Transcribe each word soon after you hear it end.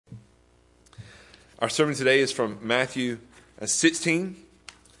Our sermon today is from Matthew 16.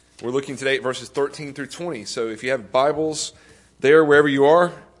 We're looking today at verses 13 through 20. So if you have Bibles there, wherever you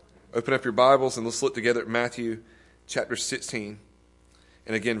are, open up your Bibles and let's look together at Matthew chapter 16.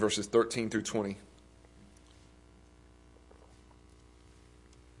 And again, verses 13 through 20.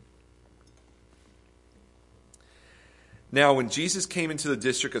 Now, when Jesus came into the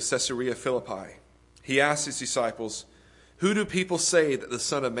district of Caesarea Philippi, he asked his disciples, "Who do people say that the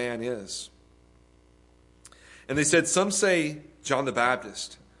Son of Man is?" And they said, "Some say John the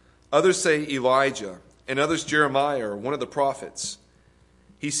Baptist, others say Elijah, and others Jeremiah or one of the prophets."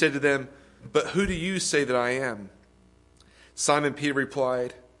 He said to them, "But who do you say that I am?" Simon Peter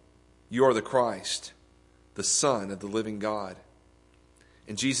replied, "You are the Christ, the Son of the living God."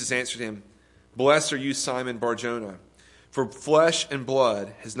 And Jesus answered him, "Blessed are you, Simon Bar-Jonah, for flesh and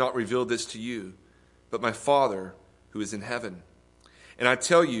blood has not revealed this to you, but my Father who is in heaven. And I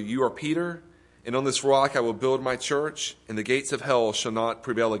tell you, you are Peter, and on this rock I will build my church, and the gates of hell shall not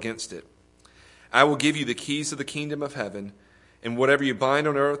prevail against it. I will give you the keys of the kingdom of heaven, and whatever you bind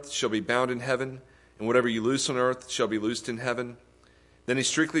on earth shall be bound in heaven, and whatever you loose on earth shall be loosed in heaven." Then he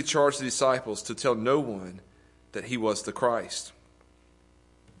strictly charged the disciples to tell no one that he was the Christ.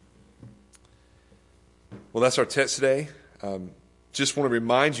 Well, that's our text today. Just want to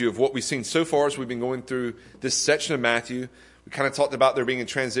remind you of what we've seen so far as we've been going through this section of Matthew. We kind of talked about there being a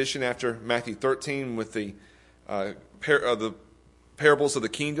transition after Matthew 13 with the parables of the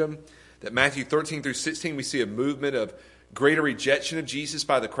kingdom. That Matthew 13 through 16, we see a movement of greater rejection of Jesus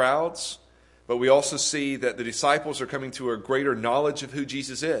by the crowds. But we also see that the disciples are coming to a greater knowledge of who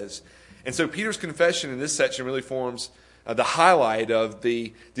Jesus is. And so Peter's confession in this section really forms the highlight of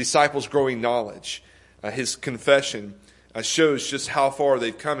the disciples' growing knowledge. His confession shows just how far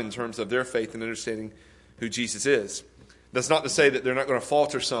they've come in terms of their faith and understanding who Jesus is. That's not to say that they're not going to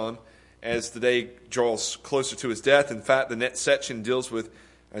falter some as the day draws closer to his death. In fact, the next section deals with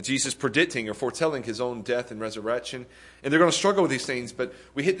Jesus predicting or foretelling his own death and resurrection. And they're going to struggle with these things, but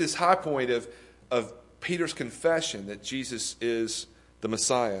we hit this high point of Peter's confession that Jesus is the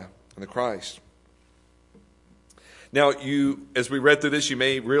Messiah and the Christ. Now, as we read through this, you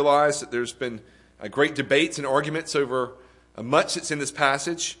may realize that there's been great debates and arguments over much that's in this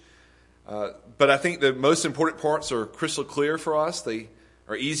passage. But I think the most important parts are crystal clear for us. They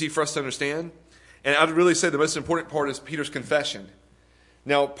are easy for us to understand. And I would really say the most important part is Peter's confession.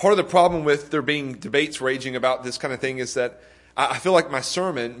 Now, part of the problem with there being debates raging about this kind of thing is that I feel like my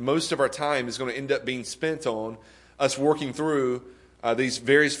sermon, most of our time, is going to end up being spent on us working through these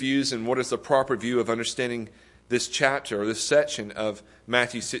various views and what is the proper view of understanding this chapter or this section of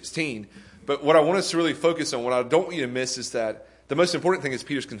Matthew 16. But what I want us to really focus on, what I don't want you to miss, is that the most important thing is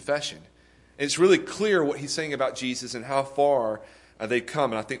Peter's confession. And it's really clear what he's saying about Jesus and how far they've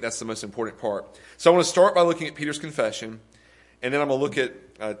come, and I think that's the most important part. So I want to start by looking at Peter's confession, and then I'm going to look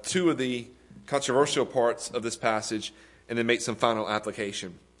at two of the controversial parts of this passage, and then make some final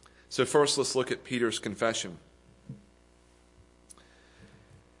application. So first, let's look at Peter's confession.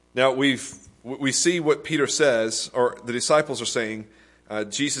 Now, we see what Peter says, or the disciples are saying.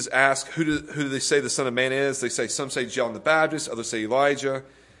 Jesus asks, who do they say the Son of Man is? They say, some say John the Baptist, others say Elijah,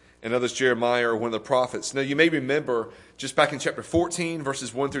 and others Jeremiah or one of the prophets. Now, you may remember, just back in chapter 14,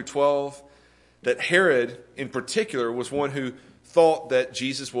 verses 1 through 12, that Herod, in particular, was one who thought that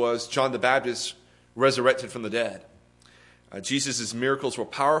Jesus was John the Baptist resurrected from the dead. Jesus' miracles were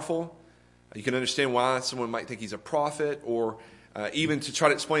powerful. You can understand why someone might think he's a prophet, or even to try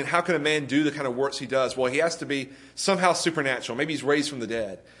to explain how can a man do the kind of works he does. Well, he has to be somehow supernatural. Maybe he's raised from the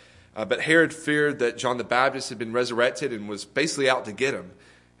dead. But Herod feared that John the Baptist had been resurrected and was basically out to get him.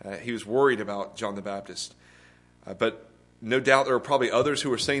 He was worried about John the Baptist. But no doubt there are probably others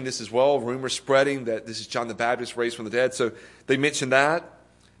who were saying this as well. Rumors spreading that this is John the Baptist raised from the dead. So they mentioned that.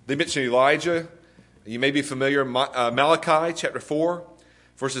 They mentioned Elijah. You may be familiar. Malachi chapter 4,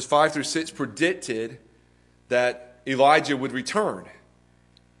 verses 5 through 6 predicted that Elijah would return.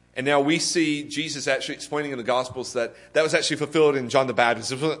 And now we see Jesus actually explaining in the Gospels that was actually fulfilled in John the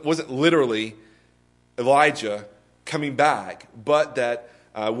Baptist. It wasn't literally Elijah coming back, but that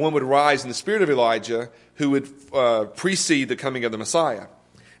one would rise in the spirit of Elijah who would precede the coming of the Messiah.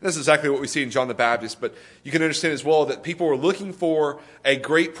 And that's exactly what we see in John the Baptist. But you can understand as well that people were looking for a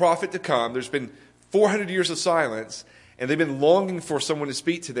great prophet to come. There's been 400 years of silence, and they've been longing for someone to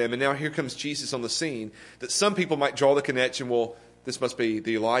speak to them. And now here comes Jesus on the scene, that some people might draw the connection, well, this must be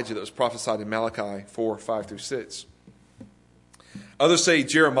the Elijah that was prophesied in Malachi 4, 5 through 6. Others say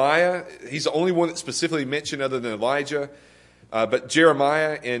Jeremiah. He's the only one that's specifically mentioned other than Elijah. But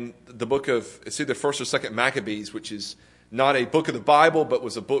Jeremiah in the book of, it's either 1st or 2nd Maccabees, which is not a book of the Bible, but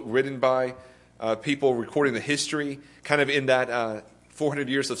was a book written by people recording the history, kind of in that 400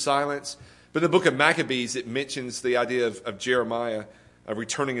 years of silence. But in the book of Maccabees, it mentions the idea of Jeremiah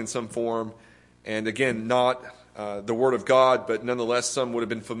returning in some form. And again, not the word of God, but nonetheless, some would have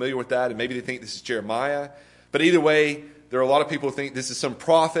been familiar with that. And maybe they think this is Jeremiah. But either way, there are a lot of people who think this is some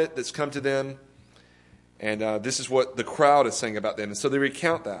prophet that's come to them. And this is what the crowd is saying about them. And so they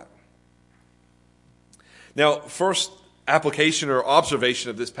recount that. Now, first application or observation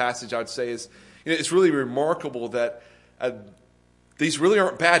of this passage, I would say, is it's really remarkable that these really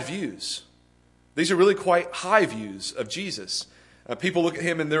aren't bad views. These are really quite high views of Jesus. People look at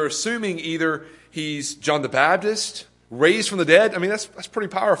him and they're assuming either he's John the Baptist, raised from the dead. I mean, that's pretty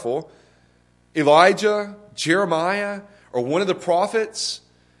powerful. Elijah, Jeremiah, or one of the prophets.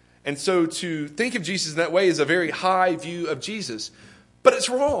 And so to think of Jesus in that way is a very high view of Jesus. But it's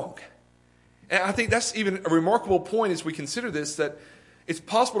wrong. And I think that's even a remarkable point as we consider this, that it's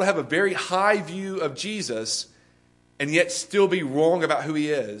possible to have a very high view of Jesus and yet still be wrong about who he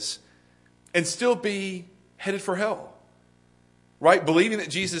is and still be headed for hell. Right? Believing that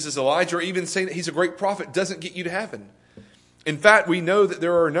Jesus is Elijah or even saying that he's a great prophet doesn't get you to heaven. In fact, we know that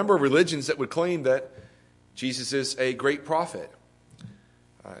there are a number of religions that would claim that Jesus is a great prophet.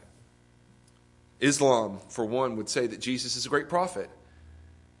 Islam, for one, would say that Jesus is a great prophet.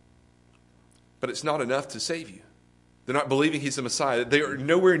 But it's not enough to save you. They're not believing he's the Messiah. They are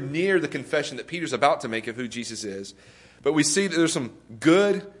nowhere near the confession that Peter's about to make of who Jesus is. But we see that there's some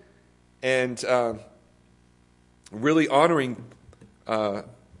good and really honoring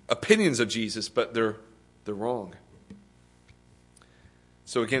opinions of Jesus, but they're wrong.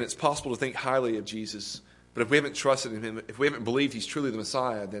 So again, it's possible to think highly of Jesus, but if we haven't trusted in him, if we haven't believed he's truly the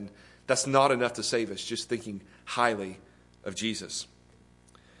Messiah, then that's not enough to save us, just thinking highly of Jesus.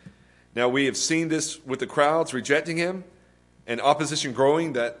 Now, we have seen this with the crowds rejecting him and opposition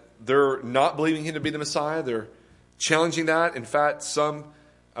growing, that they're not believing him to be the Messiah. They're challenging that. In fact, some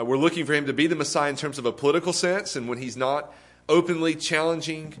were looking for him to be the Messiah in terms of a political sense, and when he's not openly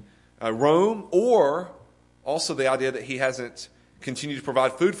challenging Rome, or also the idea that he hasn't continued to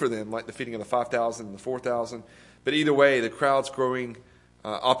provide food for them, like the feeding of the 5,000 and the 4,000. But either way, the crowd's growing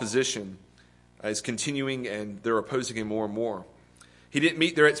opposition is continuing, and they're opposing him more and more. He didn't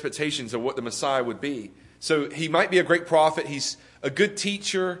meet their expectations of what the Messiah would be. So he might be a great prophet, he's a good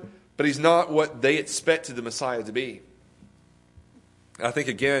teacher, but he's not what they expected the Messiah to be. I think,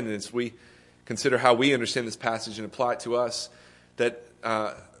 again, as we consider how we understand this passage and apply it to us, that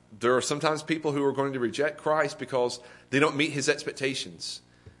there are sometimes people who are going to reject Christ because they don't meet his expectations.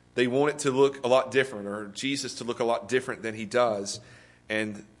 They want it to look a lot different, or Jesus to look a lot different than he does.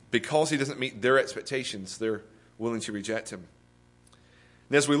 And because he doesn't meet their expectations, they're willing to reject him.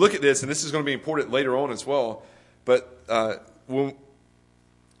 And as we look at this, and this is going to be important later on as well, but when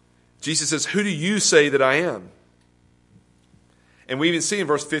Jesus says, "Who do you say that I am?" And we even see in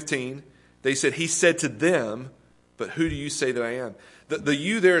verse 15, they said, he said to them, "But who do you say that I am?" The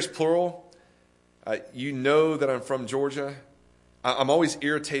you there is plural. You know that I'm from Georgia. I'm always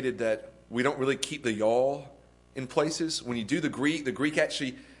irritated that we don't really keep the y'all in places. When you do the Greek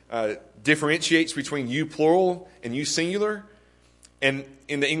actually differentiates between you plural and you singular. And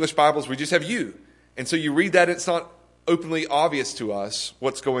in the English Bibles, we just have you. And so you read that, it's not openly obvious to us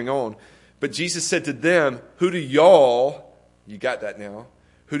what's going on. But Jesus said to them, "Who do y'all," you got that now,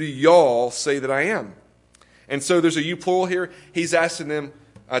 "who do y'all say that I am?" And so there's a you plural here. He's asking them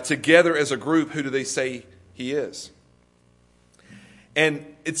together as a group, who do they say he is?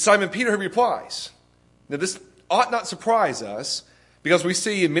 And it's Simon Peter who replies. Now this ought not surprise us, because we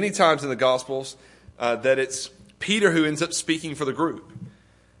see many times in the Gospels that it's Peter who ends up speaking for the group.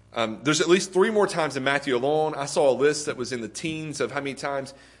 There's at least 3 more times in Matthew alone. I saw a list that was in the teens of how many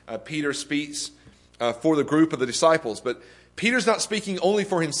times Peter speaks for the group of the disciples. But Peter's not speaking only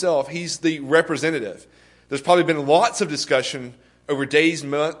for himself. He's the representative. There's probably been lots of discussion over days,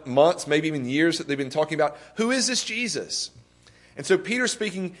 months, maybe even years that they've been talking about, who is this Jesus? And so Peter's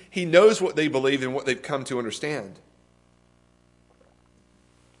speaking. He knows what they believe and what they've come to understand.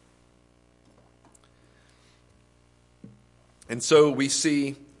 And so we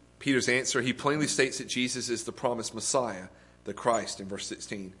see Peter's answer. He plainly states that Jesus is the promised Messiah, the Christ, in verse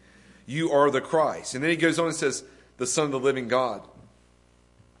 16. You are the Christ. And then he goes on and says, the Son of the living God.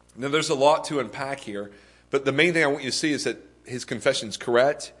 Now there's a lot to unpack here, but the main thing I want you to see is that his confession is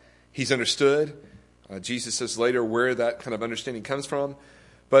correct. He's understood. Jesus says later where that kind of understanding comes from.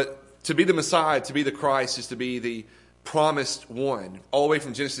 But to be the Messiah, to be the Christ, is to be the promised one. All the way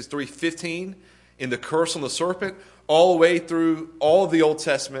from Genesis 3:15, in the curse on the serpent, all the way through all of the Old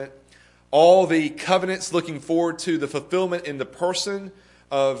Testament, all the covenants looking forward to the fulfillment in the person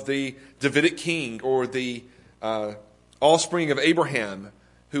of the Davidic king or the offspring of Abraham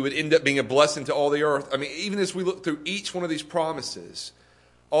who would end up being a blessing to all the earth. I mean, even as we look through each one of these promises,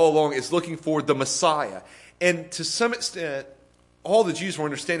 all along it's looking for the Messiah. And to some extent, all the Jews were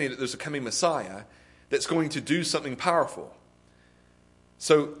understanding that there's a coming Messiah that's going to do something powerful.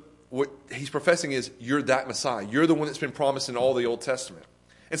 So what he's professing is, you're that Messiah. You're the one that's been promised in all the Old Testament.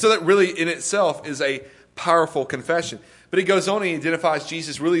 And so that really in itself is a powerful confession. But he goes on and he identifies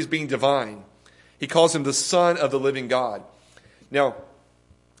Jesus really as being divine. He calls him the Son of the living God. Now,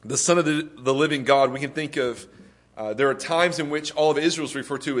 the Son of the living God, we can think of, there are times in which all of Israel is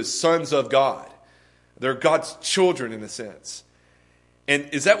referred to as sons of God. They're God's children in a sense. And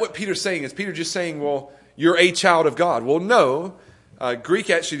is that what Peter's saying? Is Peter just saying, well, you're a child of God? Well, no.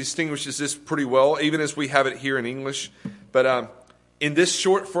 Greek actually distinguishes this pretty well, even as we have it here in English. But in this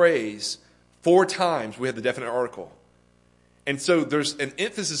short phrase, 4 times we have the definite article. And so there's an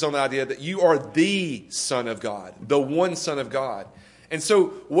emphasis on the idea that you are the Son of God, the one Son of God. And so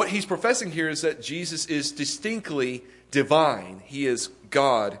what he's professing here is that Jesus is distinctly divine. He is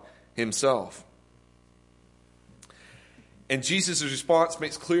God himself. And Jesus' response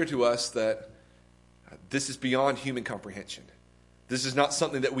makes clear to us that this is beyond human comprehension. This is not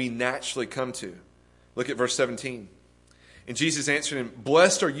something that we naturally come to. Look at verse 17. And Jesus answered him,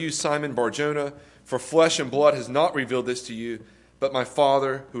 "Blessed are you, Simon Bar-Jonah, for flesh and blood has not revealed this to you, but my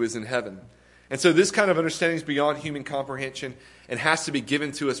Father who is in heaven." And so this kind of understanding is beyond human comprehension and has to be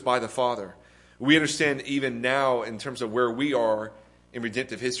given to us by the Father. We understand even now in terms of where we are in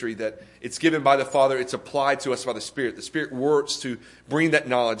redemptive history that it's given by the Father, it's applied to us by the Spirit. The Spirit works to bring that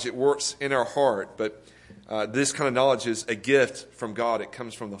knowledge. It works in our heart, but this kind of knowledge is a gift from God. It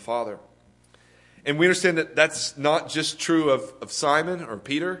comes from the Father. And we understand that that's not just true of Simon or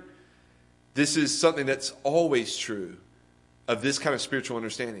Peter. This is something that's always true of this kind of spiritual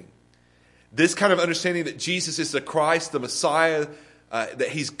understanding. This kind of understanding that Jesus is the Christ, the Messiah, that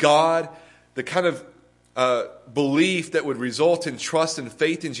he's God, the kind of belief that would result in trust and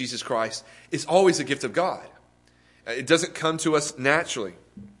faith in Jesus Christ is always a gift of God. It doesn't come to us naturally.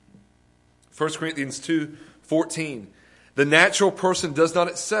 1 Corinthians 2:14. The natural person does not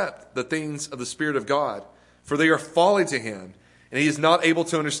accept the things of the Spirit of God, for they are folly to him, and he is not able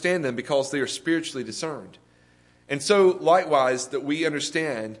to understand them because they are spiritually discerned. And so, likewise, that we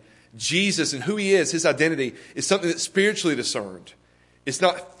understand Jesus and who he is, his identity, is something that's spiritually discerned. It's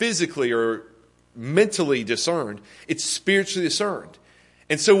not physically or mentally discerned. It's spiritually discerned.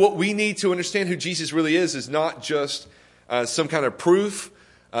 And so what we need to understand who Jesus really is not just some kind of proof,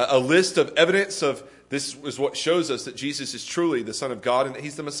 a list of evidence of this is what shows us that Jesus is truly the Son of God and that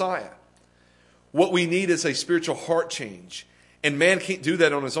he's the Messiah. What we need is a spiritual heart change. And man can't do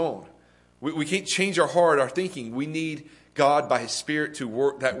that on his own. We can't change our heart, our thinking. We need God by his Spirit to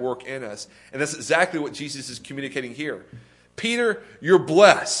work that work in us. And that's exactly what Jesus is communicating here. Peter, you're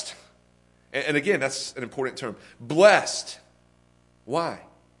blessed. And again, that's an important term. Blessed. Why?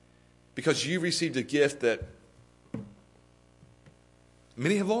 Because you received a gift that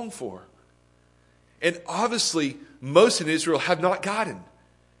many have longed for. And obviously, most in Israel have not gotten.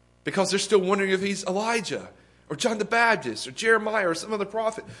 Because they're still wondering if he's Elijah or John the Baptist or Jeremiah or some other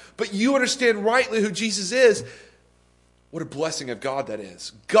prophet. But you understand rightly who Jesus is. What a blessing of God that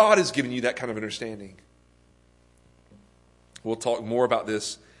is. God has given you that kind of understanding. We'll talk more about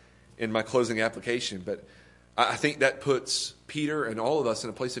this in my closing application, but I think that puts Peter and all of us in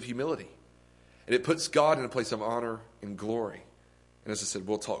a place of humility. And it puts God in a place of honor and glory. And as I said,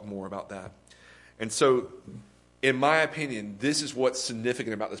 we'll talk more about that. And so, in my opinion, this is what's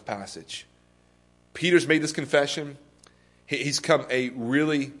significant about this passage. Peter's made this confession. He's come a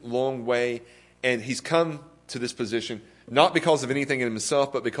really long way, and he's come to this position not because of anything in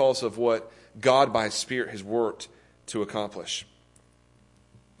himself, but because of what God by his Spirit has worked to accomplish.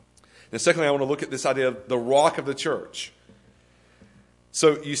 Now, secondly, I want to look at this idea of the rock of the church.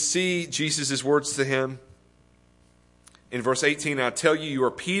 So you see Jesus' words to him in verse 18, "I tell you, you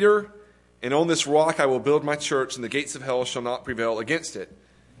are Peter, and on this rock I will build my church, and the gates of hell shall not prevail against it."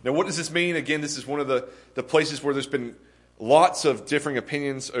 Now, what does this mean? Again, this is one of the places where there's been lots of differing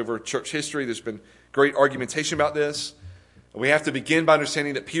opinions over church history. There's been great argumentation about this. We have to begin by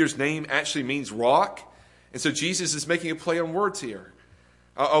understanding that Peter's name actually means rock. And so Jesus is making a play on words here.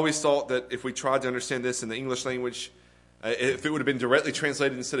 I always thought that if we tried to understand this in the English language, if it would have been directly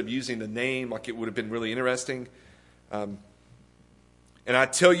translated instead of using the name, like it would have been really interesting. And I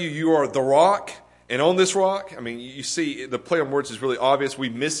tell you, you are the rock, and on this rock, I mean, you see, the play on words is really obvious. We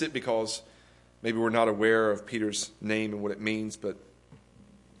miss it because maybe we're not aware of Peter's name and what it means. But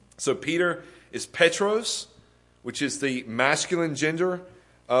so Peter is Petros, which is the masculine gender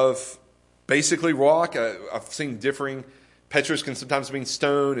of basically rock. I've seen differing. Petros can sometimes mean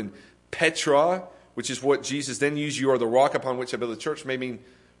stone, and Petra, which is what Jesus then used, you are the rock upon which I build the church, may mean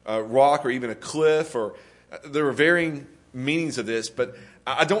rock or even a cliff. Or there are varying meanings of this, but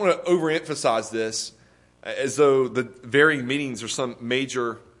I don't want to overemphasize this as though the varying meanings are some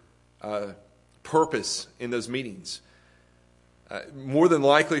major purpose in those meanings. More than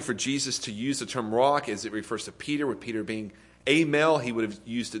likely for Jesus to use the term rock as it refers to Peter, with Peter being a male, he would have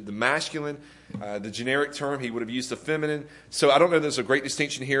used the masculine. The generic term, he would have used the feminine. So I don't know if there's a great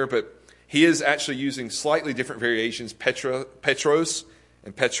distinction here, but he is actually using slightly different variations, Petros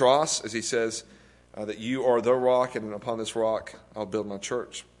and Petros, as he says, that you are the rock, and upon this rock I'll build my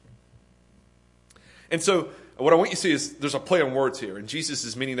church. And so what I want you to see is there's a play on words here, and Jesus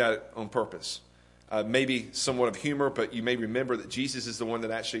is meaning that on purpose. Maybe somewhat of humor, but you may remember that Jesus is the one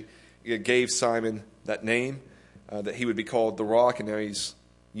that actually gave Simon that name, that he would be called the rock, and now he's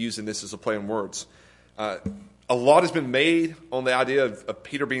using this as a play on words. A lot has been made on the idea of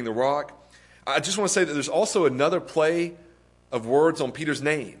Peter being the rock. I just want to say that there's also another play of words on Peter's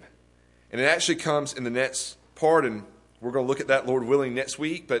name. And it actually comes in the next part, and we're going to look at that, Lord willing, next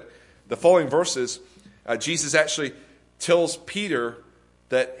week. But the following verses, Jesus actually tells Peter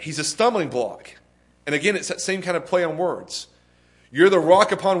that he's a stumbling block. And again, it's that same kind of play on words. You're the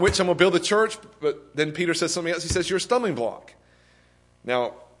rock upon which I'm going to build the church, but then Peter says something else. He says, you're a stumbling block.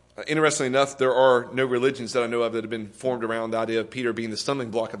 Now, interestingly enough, there are no religions that I know of that have been formed around the idea of Peter being the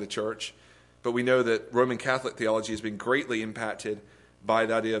stumbling block of the church. But we know that Roman Catholic theology has been greatly impacted by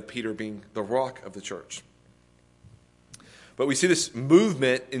the idea of Peter being the rock of the church. But we see this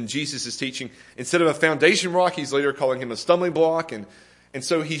movement in Jesus' teaching. Instead of a foundation rock, he's later calling him a stumbling block. And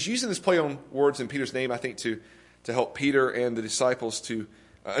so he's using this play on words in Peter's name, I think, to help Peter and the disciples to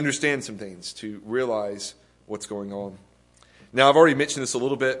understand some things, to realize what's going on. Now, I've already mentioned this a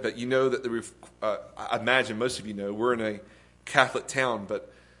little bit, but you know that I imagine most of you know, we're in a Catholic town,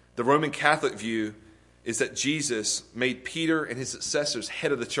 but the Roman Catholic view is that Jesus made Peter and his successors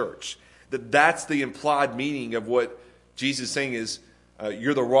head of the church. That's the implied meaning of what Jesus is saying is,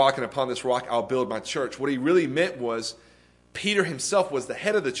 you're the rock, and upon this rock I'll build my church. What he really meant was Peter himself was the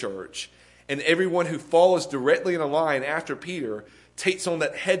head of the church, and everyone who follows directly in a line after Peter takes on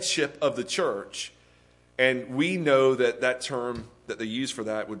that headship of the church. And we know that term that they use for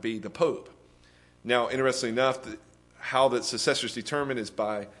that would be the Pope. Now, interestingly enough, how the successors determined is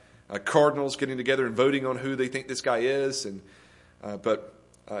by cardinals getting together and voting on who they think this guy is. But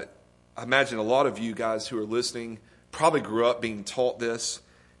I imagine a lot of you guys who are listening probably grew up being taught this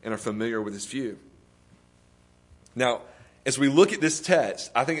and are familiar with this view. Now, as we look at this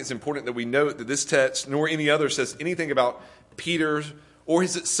text, I think it's important that we note that this text, nor any other, says anything about Peter or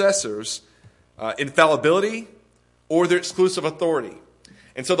his successors' infallibility or their exclusive authority.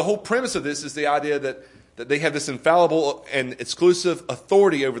 And so the whole premise of this is the idea that they have this infallible and exclusive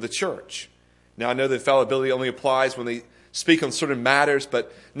authority over the church. Now, I know that infallibility only applies when they speak on certain matters,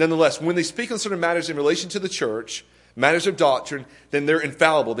 but nonetheless, when they speak on certain matters in relation to the church, matters of doctrine, then they're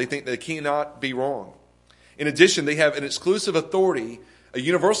infallible. They think they cannot be wrong. In addition, they have an exclusive authority, a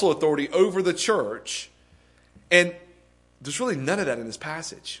universal authority over the church, and there's really none of that in this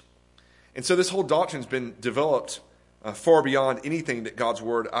passage. And so this whole doctrine has been developed far beyond anything that God's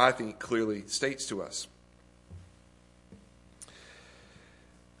Word, I think, clearly states to us.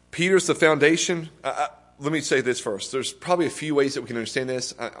 Peter's the foundation. Let me say this first. There's probably a few ways that we can understand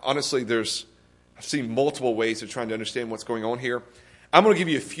this. Honestly, I've seen multiple ways of trying to understand what's going on here. I'm going to give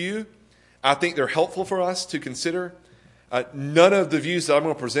you a few. I think they're helpful for us to consider. None of the views that I'm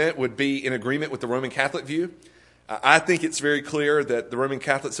going to present would be in agreement with the Roman Catholic view. I think it's very clear that the Roman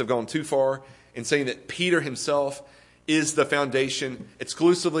Catholics have gone too far in saying that Peter himself is the foundation,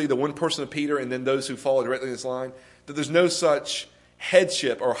 exclusively the one person of Peter, and then those who follow directly in this line, that there's no such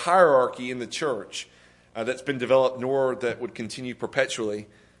headship or hierarchy in the church that's been developed, nor that would continue perpetually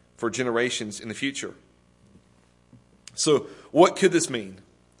for generations in the future. So what could this mean?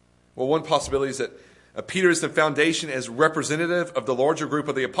 Well, one possibility is that Peter is the foundation as representative of the larger group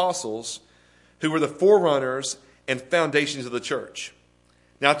of the apostles who were the forerunners and foundations of the church.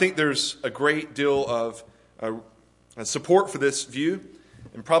 Now, I think there's a great deal of support for this view,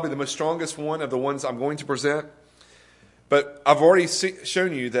 and probably the most strongest one of the ones I'm going to present. But I've already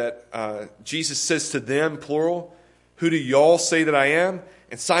shown you that Jesus says to them, plural, who do y'all say that I am?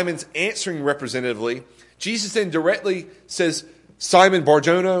 And Simon's answering representatively. Jesus then directly says, Simon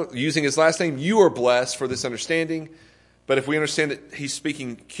Bar-Jonah, using his last name, you are blessed for this understanding. But if we understand that he's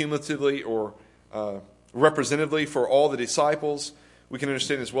speaking cumulatively or representatively for all the disciples, we can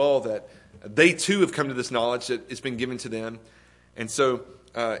understand as well that they too have come to this knowledge that it's been given to them. And so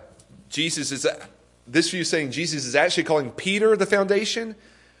this view is saying Jesus is actually calling Peter the foundation,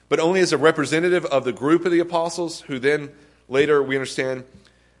 but only as a representative of the group of the apostles, who then later we understand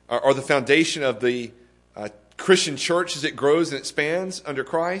are the foundation of the Christian church as it grows and expands under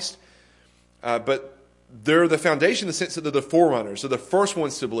Christ. But they're the foundation in the sense that they're the forerunners. They're the first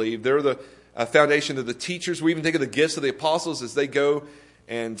ones to believe. They're the foundation of the teachers. We even think of the gifts of the apostles as they go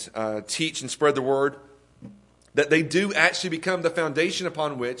and teach and spread the word, that they do actually become the foundation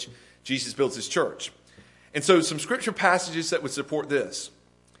upon which Jesus builds his church. And so some scripture passages that would support this.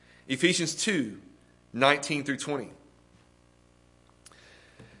 Ephesians 2, 19 through 20.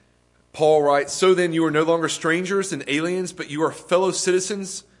 Paul writes, "So then you are no longer strangers and aliens, but you are fellow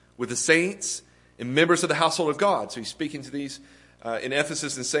citizens with the saints and members of the household of God." So he's speaking to these in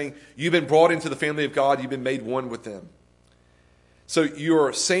Ephesus and saying, you've been brought into the family of God. You've been made one with them. So you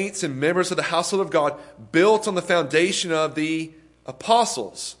are saints and members of the household of God, built on the foundation of the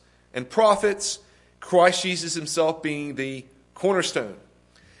apostles and prophets, Christ Jesus himself being the cornerstone.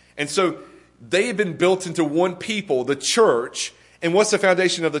 And so they have been built into one people, the church. And what's the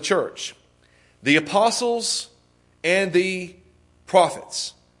foundation of the church? The apostles and the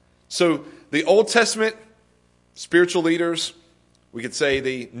prophets. So the Old Testament spiritual leaders, we could say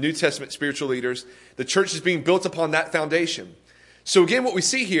the New Testament spiritual leaders, the church is being built upon that foundation. So again, what we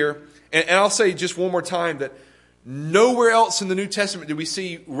see here, and I'll say just one more time that nowhere else in the New Testament do we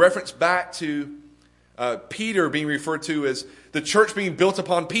see reference back to Peter being referred to as the church being built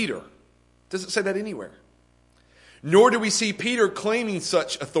upon Peter. It doesn't say that anywhere. Nor do we see Peter claiming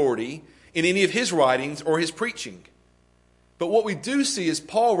such authority in any of his writings or his preaching. But what we do see is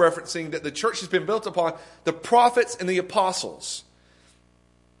Paul referencing that the church has been built upon the prophets and the apostles.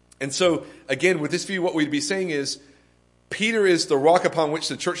 And so, again, with this view, what we'd be saying is Peter is the rock upon which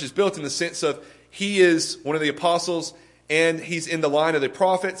the church is built, in the sense of he is one of the apostles and he's in the line of the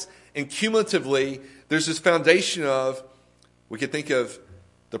prophets. And cumulatively, there's this foundation of, we could think of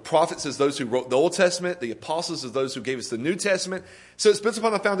the prophets as those who wrote the Old Testament, the apostles as those who gave us the New Testament. So it's built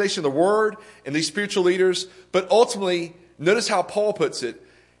upon the foundation of the Word and these spiritual leaders. But ultimately, notice how Paul puts it,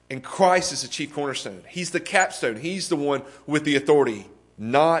 and Christ is the chief cornerstone. He's the capstone. He's the one with the authority,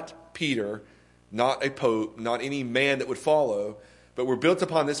 not Peter, not a pope, not any man that would follow. But we're built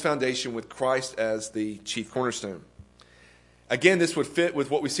upon this foundation with Christ as the chief cornerstone. Again, this would fit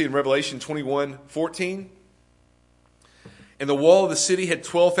with what we see in Revelation 21:14. And the wall of the city had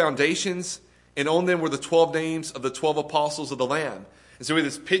 12 foundations, and on them were the 12 names of the 12 apostles of the Lamb. And so we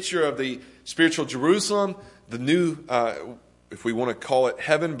have this picture of the spiritual Jerusalem, the new, if we want to call it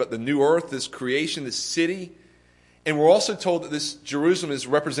heaven, but the new earth, this creation, this city. And we're also told that this Jerusalem is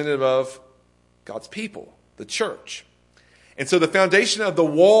representative of God's people, the church. And so the foundation of the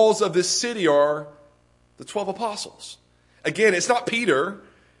walls of this city are the 12 apostles. Again, it's not Peter.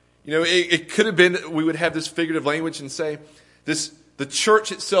 You know, it could have been that we would have this figurative language and say, the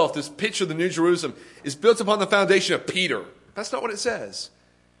church itself, this picture of the New Jerusalem, is built upon the foundation of Peter. That's not what it says.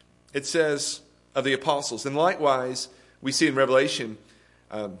 It says of the apostles. And likewise, we see in Revelation,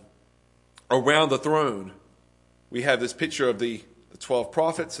 around the throne, we have this picture of the 12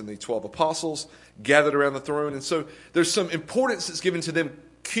 prophets and the 12 apostles gathered around the throne. And so there's some importance that's given to them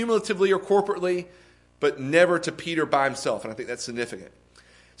cumulatively or corporately, but never to Peter by himself. And I think that's significant.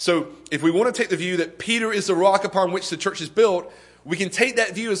 So if we want to take the view that Peter is the rock upon which the church is built, we can take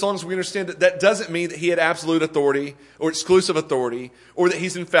that view as long as we understand that that doesn't mean that he had absolute authority or exclusive authority, or that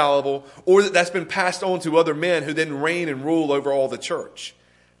he's infallible, or that that's been passed on to other men who then reign and rule over all the church.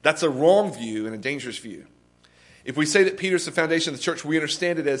 That's a wrong view and a dangerous view. If we say that Peter's the foundation of the church, we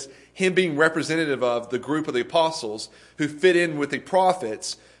understand it as him being representative of the group of the apostles who fit in with the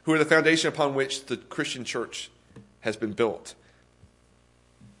prophets, who are the foundation upon which the Christian church has been built.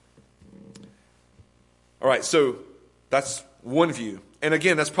 All right, so that's one view. And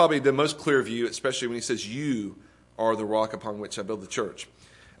again, that's probably the most clear view, especially when he says, you are the rock upon which I build the church.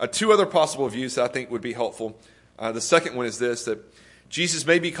 Two other possible views that I think would be helpful. The second one is this, that Jesus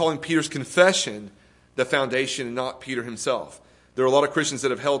may be calling Peter's confession the foundation and not Peter himself. There are a lot of Christians that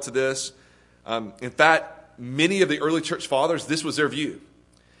have held to this. In fact, many of the early church fathers, this was their view.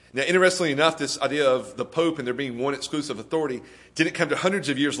 Now, interestingly enough, this idea of the Pope and there being one exclusive authority didn't come to hundreds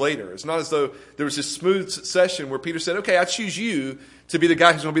of years later. It's not as though there was this smooth succession where Peter said, okay, I choose you to be the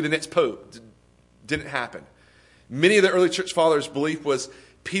guy who's going to be the next Pope. Didn't happen. Many of the early church fathers' belief was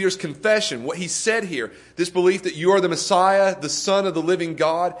Peter's confession, what he said here, this belief that you are the Messiah, the Son of the living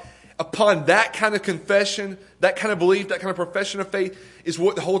God. Upon that kind of confession, that kind of belief, that kind of profession of faith is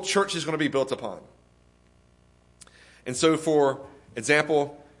what the whole church is going to be built upon. And so, for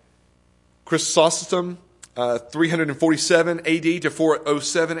example, Chrysostom 347 AD to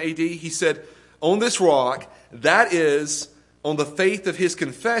 407 AD, he said, on this rock, that is, on the faith of his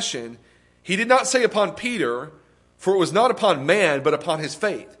confession, he did not say upon Peter, for it was not upon man, but upon his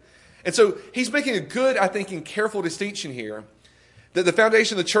faith. And so he's making a good, I think, and careful distinction here, that the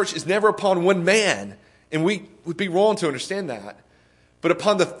foundation of the church is never upon one man, and we would be wrong to understand that, but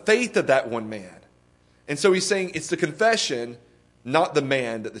upon the faith of that one man. And so he's saying it's the confession, not the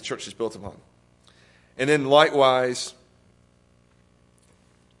man, that the church is built upon. And then likewise,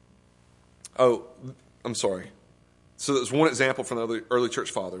 so there's one example from the early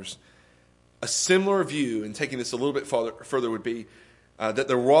church fathers. A similar view, and taking this a little bit further would be that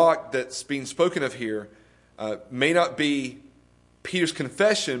the rock that's being spoken of here may not be Peter's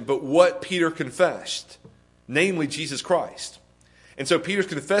confession, but what Peter confessed, namely Jesus Christ. And so Peter's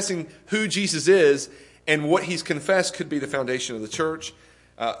confessing who Jesus is, and what he's confessed could be the foundation of the church.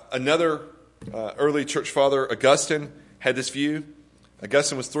 Another early church father, Augustine, had this view.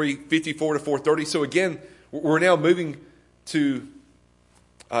 Augustine was 354 to 430. So again, we're now moving to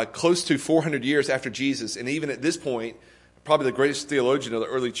close to 400 years after Jesus. And even at this point, probably the greatest theologian of the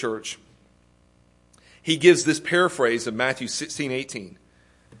early church, he gives this paraphrase of Matthew 16:18.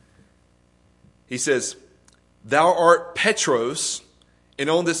 He says, "Thou art Petros, and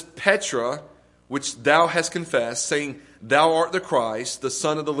on this Petra, which thou hast confessed, saying, Thou art the Christ, the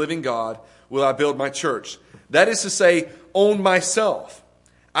Son of the living God, will I build my church." That is to say, on myself.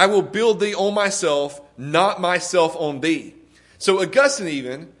 I will build thee on myself, not myself on thee. So Augustine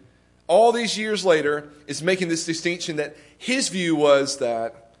even, all these years later, is making this distinction that his view was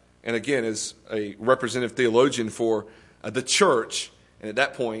that, and again, as a representative theologian for the church, and at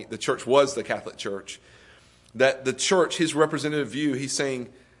that point, the church was the Catholic Church, that the church, his representative view, he's saying,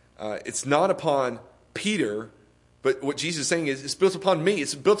 it's not upon Peter, but what Jesus is saying is it's built upon me.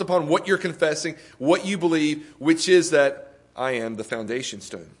 It's built upon what you're confessing, what you believe, which is that I am the foundation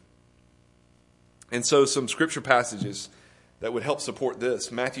stone. And so some scripture passages that would help support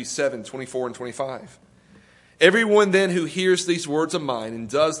this. Matthew 7, 24 and 25. "Everyone then who hears these words of mine and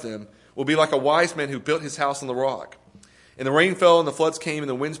does them will be like a wise man who built his house on the rock. And the rain fell and the floods came and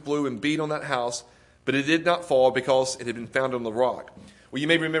the winds blew and beat on that house, but it did not fall because it had been founded on the rock." Well, you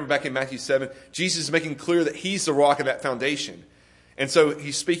may remember back in Matthew 7, Jesus is making clear that he's the rock of that foundation. And so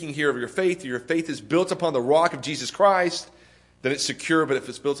he's speaking here of your faith. Your faith is built upon the rock of Jesus Christ, then it's secure, but if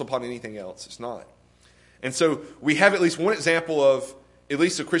it's built upon anything else, it's not. And so we have at least one example of at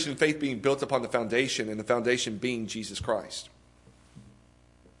least the Christian faith being built upon the foundation, and the foundation being Jesus Christ.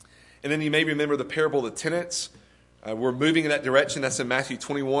 And then you may remember the parable of the tenants. We're moving in that direction. That's in Matthew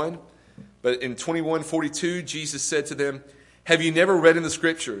 21. But in 21:42, Jesus said to them, "Have you never read in the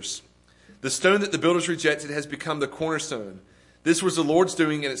Scriptures, the stone that the builders rejected has become the cornerstone. This was the Lord's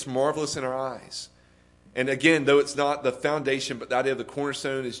doing, and it's marvelous in our eyes." And again, though it's not the foundation, but the idea of the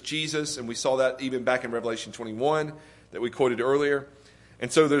cornerstone is Jesus. And we saw that even back in Revelation 21 that we quoted earlier.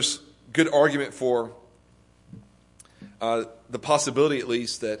 And so there's good argument for the possibility, at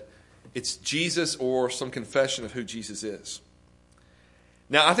least, that it's Jesus or some confession of who Jesus is.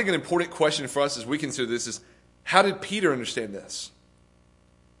 Now, I think an important question for us as we consider this is, how did Peter understand this?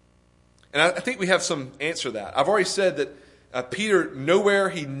 And I think we have some answer to that. I've already said that Peter, nowhere,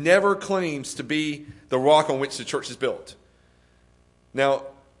 he never claims to be the rock on which the church is built. Now,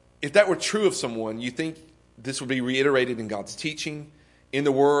 if that were true of someone, you think this would be reiterated in God's teaching, in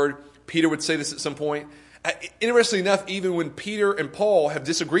the Word. Peter would say this at some point. Interestingly enough, even when Peter and Paul have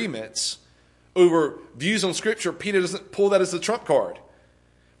disagreements over views on Scripture, Peter doesn't pull that as the trump card.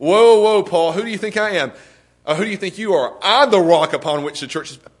 Whoa, Paul, who do you think I am? Who do you think you are? I'm the rock upon which the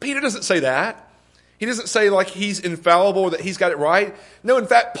church is. Peter doesn't say that. He doesn't say like he's infallible or that he's got it right. No, in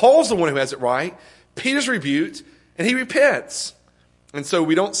fact, Paul's the one who has it right. Peter's rebuked, and he repents. And so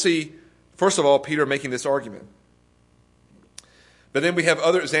we don't see, first of all, Peter making this argument. But then we have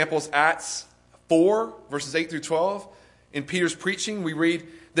other examples. Acts 4, verses 8 through 12. In Peter's preaching, we read,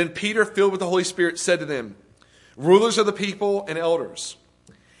 "Then Peter, filled with the Holy Spirit, said to them, 'Rulers of the people and elders,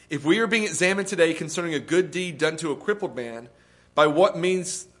 if we are being examined today concerning a good deed done to a crippled man, by what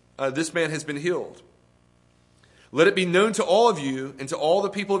means this man has been healed, let it be known to all of you and to all the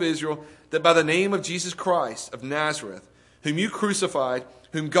people of Israel that by the name of Jesus Christ of Nazareth, whom you crucified,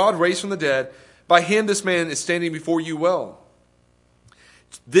 whom God raised from the dead, by him this man is standing before you well.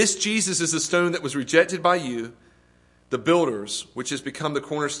 This Jesus is the stone that was rejected by you, the builders, which has become the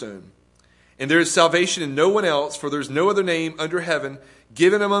cornerstone. And there is salvation in no one else, for there is no other name under heaven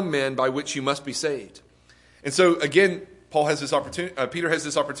given among men by which you must be saved.'" And so again, Paul has this opportunity. Peter has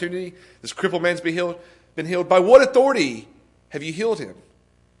this opportunity. This crippled man's been healed. By what authority have you healed him?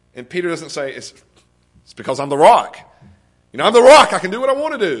 And Peter doesn't say, It's because I'm the rock. I'm the rock. I can do what I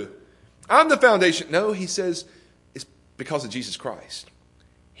want to do. I'm the foundation. No, he says it's because of Jesus Christ.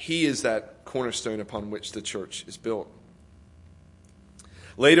 He is that cornerstone upon which the church is built.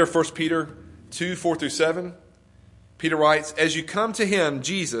 Later, 1 Peter 2, 4 through 7, Peter writes, as you come to him,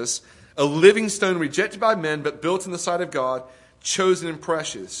 Jesus, a living stone rejected by men, but built in the sight of God, chosen and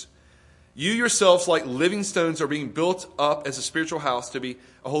precious. You yourselves, like living stones, are being built up as a spiritual house to be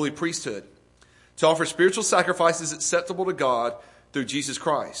a holy priesthood, to offer spiritual sacrifices acceptable to God through Jesus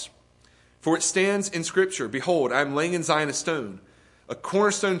Christ. For it stands in Scripture, behold, I am laying in Zion a stone, a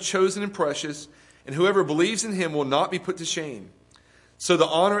cornerstone chosen and precious, and whoever believes in him will not be put to shame. So the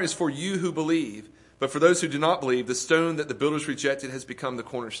honor is for you who believe, but for those who do not believe, the stone that the builders rejected has become the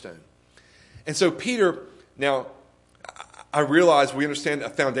cornerstone. And so Peter, now, I realize we understand a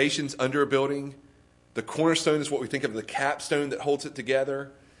foundation's under a building. The cornerstone is what we think of the capstone that holds it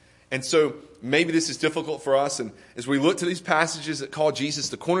together. And so maybe this is difficult for us. And as we look to these passages that call Jesus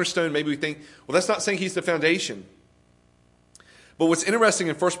the cornerstone, maybe we think, well, that's not saying he's the foundation. But what's interesting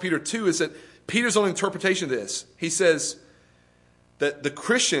in 1 Peter 2 is that Peter's own interpretation of this, he says that the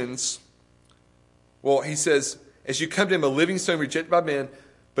Christians, well, he says, as you come to him, a living stone rejected by men,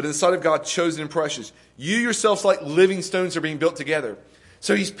 but in the sight of God, chosen and precious. You yourselves, like living stones, are being built together.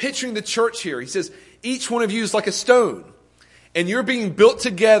 So he's picturing the church here. He says, each one of you is like a stone, and you're being built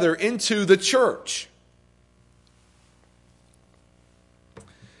together into the church.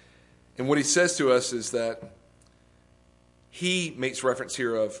 And what he says to us is that he makes reference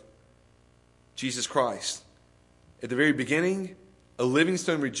here of Jesus Christ. At the very beginning, a living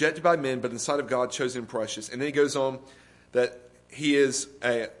stone rejected by men, but in the sight of God, chosen and precious. And then he goes on that he is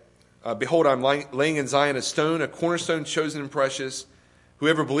behold, I'm laying in Zion a stone, a cornerstone chosen and precious.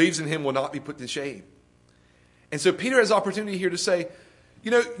 Whoever believes in him will not be put to shame. And so Peter has opportunity here to say,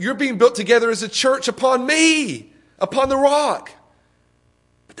 you're being built together as a church upon me, upon the rock.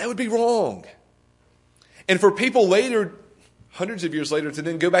 But that would be wrong. And for people later, hundreds of years later, to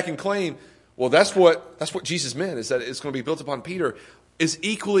then go back and claim, well, that's what Jesus meant, is that it's going to be built upon Peter, is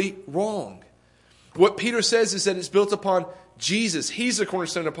equally wrong. What Peter says is that it's built upon Jesus. He's the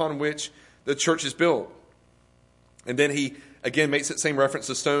cornerstone upon which the church is built. And then he, again, makes that same reference.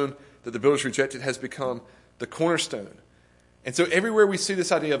 The stone that the builders rejected has become the cornerstone. And so everywhere we see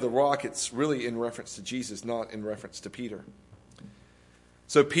this idea of the rock, it's really in reference to Jesus, not in reference to Peter.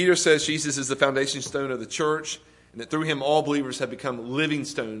 So Peter says Jesus is the foundation stone of the church, and that through him all believers have become living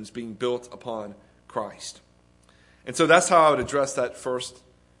stones being built upon Christ. And so that's how I would address that first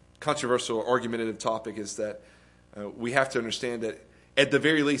controversial argumentative topic, is that we have to understand that at the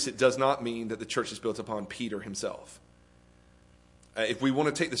very least it does not mean that the church is built upon Peter himself. If we want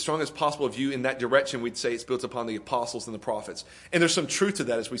to take the strongest possible view in that direction, we'd say it's built upon the apostles and the prophets. And there's some truth to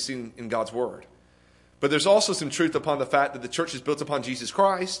that, as we've seen in God's word. But there's also some truth upon the fact that the church is built upon Jesus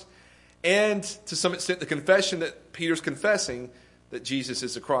Christ, and to some extent the confession that Peter's confessing that Jesus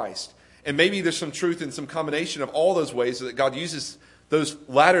is the Christ. And maybe there's some truth in some combination of all those ways that God uses those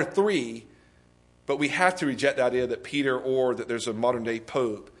latter three, but we have to reject the idea that Peter, or that there's a modern day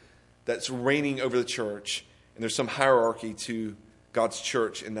pope that's reigning over the church, and there's some hierarchy to God's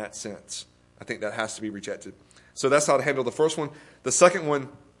church in that sense. I think that has to be rejected. So that's how to handle the first one. The second one,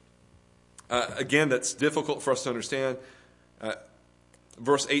 again, that's difficult for us to understand.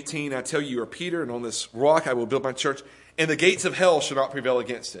 Verse 18, I tell you, you are Peter, and on this rock I will build my church, and the gates of hell shall not prevail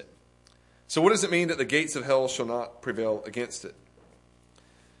against it. So what does it mean that the gates of hell shall not prevail against it?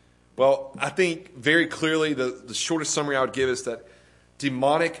 Well, I think very clearly the shortest summary I would give is that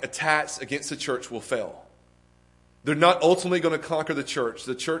demonic attacks against the church will fail. They're not ultimately going to conquer the church.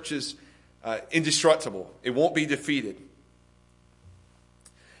 The church is indestructible. It won't be defeated.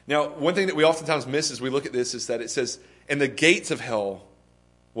 Now, one thing that we oftentimes miss as we look at this is that it says, and the gates of hell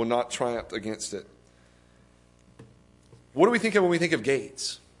will not triumph against it. What do we think of when we think of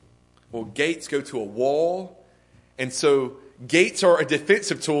gates? Well, gates go to a wall, and so gates are a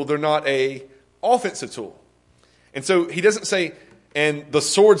defensive tool. They're not an offensive tool. And so he doesn't say, and the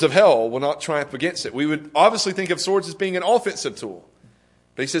swords of hell will not triumph against it. We would obviously think of swords as being an offensive tool.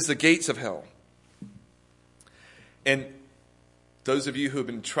 But he says the gates of hell. And those of you who have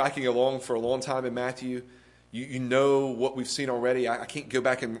been tracking along for a long time in Matthew, you know what we've seen already. I can't go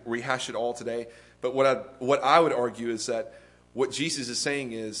back and rehash it all today. But what I would argue is that what Jesus is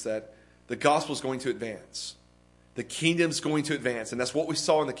saying is that the gospel is going to advance. The kingdom's going to advance. And that's what we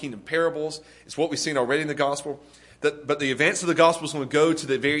saw in the kingdom parables. It's what we've seen already in the gospel. But the advance of the gospel is going to go to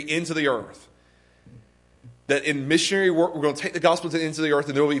the very ends of the earth. That in missionary work, we're going to take the gospel to the ends of the earth,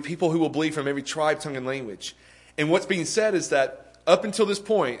 and there will be people who will believe from every tribe, tongue, and language. And what's being said is that up until this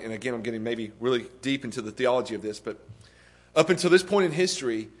point, and again I'm getting maybe really deep into the theology of this, but up until this point in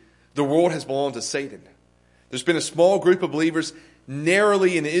history, the world has belonged to Satan. There's been a small group of believers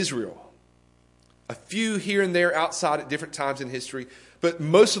narrowly in Israel. A few here and there outside at different times in history, but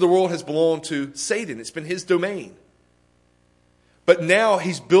most of the world has belonged to Satan. It's been his domain. But now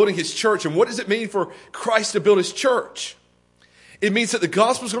he's building his church. And what does it mean for Christ to build his church? It means that the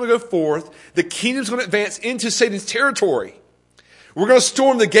gospel is going to go forth. The kingdom is going to advance into Satan's territory. We're going to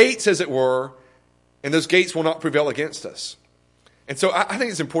storm the gates, as it were, and those gates will not prevail against us. And so I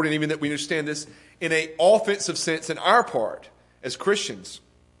think it's important even that we understand this in an offensive sense in our part as Christians.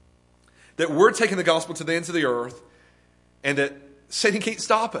 That we're taking the gospel to the ends of the earth and that Satan can't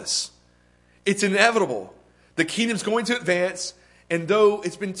stop us. It's inevitable. The kingdom's going to advance, and though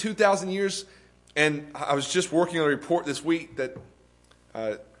it's been 2,000 years, and I was just working on a report this week that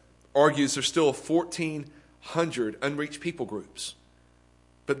argues there's still 1,400 unreached people groups.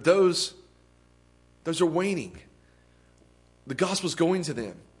 But those are waning. The gospel's going to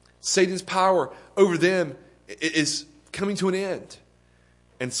them. Satan's power over them is coming to an end.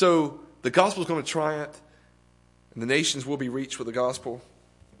 And so the gospel is going to triumph, and the nations will be reached with the gospel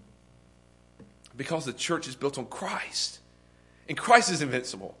because the church is built on Christ. And Christ is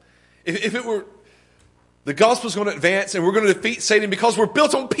invincible. If it were, the gospel is going to advance and we're going to defeat Satan because we're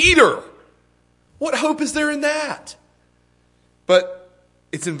built on Peter. What hope is there in that? But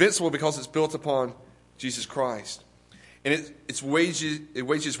it's invincible because it's built upon Jesus Christ. And it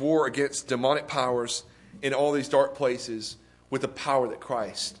wages war against demonic powers in all these dark places with the power that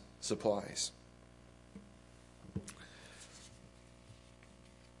Christ supplies.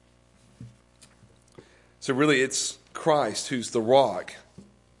 So really it's Christ who's the rock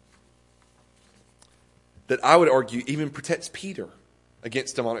that I would argue even protects Peter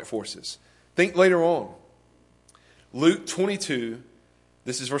against demonic forces. Think later on. Luke 22,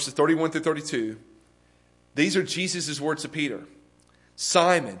 this is verses 31 through 32. These are Jesus' words to Peter.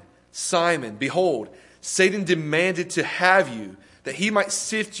 Simon, Simon, behold, Satan demanded to have you, that he might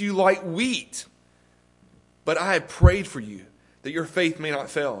sift you like wheat. But I have prayed for you, that your faith may not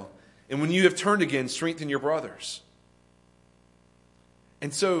fail. And when you have turned again, strengthen your brothers.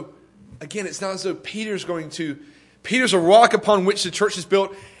 And so, again, it's not as though Peter's a rock upon which the church is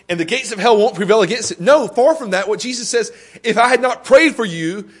built, and the gates of hell won't prevail against it. No, far from that. What Jesus says, if I had not prayed for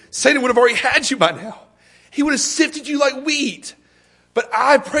you, Satan would have already had you by now. He would have sifted you like wheat. But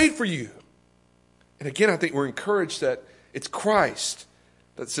I prayed for you. And again, I think we're encouraged that it's Christ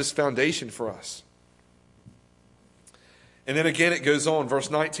that's this foundation for us. And then again it goes on, verse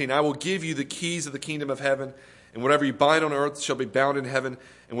 19, I will give you the keys of the kingdom of heaven, and whatever you bind on earth shall be bound in heaven,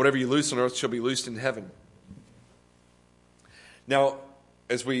 and whatever you loose on earth shall be loosed in heaven. Now,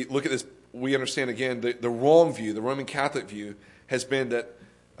 as we look at this, we understand again the wrong view, the Roman Catholic view, has been that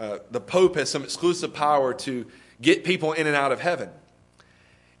the Pope has some exclusive power to get people in and out of heaven.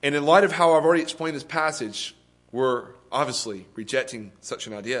 And in light of how I've already explained this passage, we're obviously rejecting such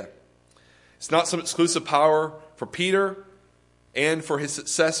an idea. It's not some exclusive power for Peter and for his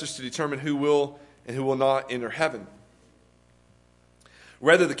successors to determine who will and who will not enter heaven.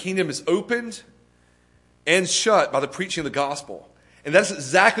 Rather, the kingdom is opened and shut by the preaching of the gospel. And that's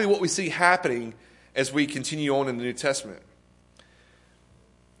exactly what we see happening as we continue on in the New Testament.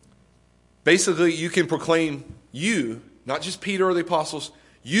 Basically, you can proclaim not just Peter or the apostles,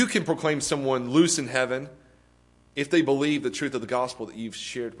 you can proclaim someone loose in heaven if they believe the truth of the gospel that you've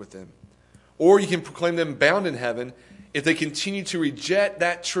shared with them. Or you can proclaim them bound in heaven if they continue to reject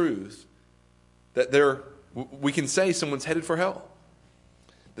that truth, that we can say someone's headed for hell.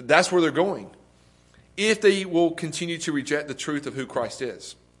 That's where they're going. If they will continue to reject the truth of who Christ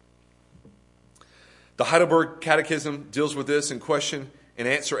is. The Heidelberg Catechism deals with this in question and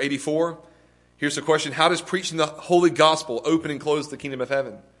answer 84. Here's the question: how does preaching the holy gospel open and close the kingdom of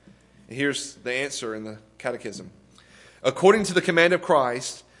heaven? And here's the answer in the Catechism. According to the command of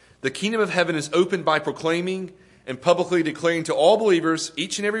Christ, the kingdom of heaven is opened by proclaiming and publicly declaring to all believers,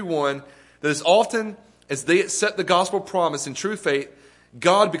 each and every one, that as often as they accept the gospel promise in true faith,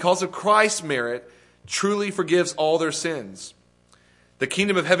 God, because of Christ's merit, truly forgives all their sins. The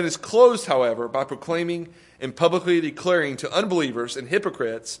kingdom of heaven is closed, however, by proclaiming and publicly declaring to unbelievers and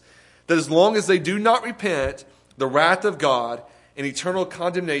hypocrites that as long as they do not repent, the wrath of God and eternal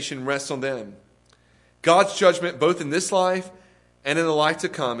condemnation rests on them. God's judgment, both in this life and in the life to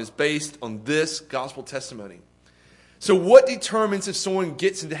come, is based on this gospel testimony. So what determines if someone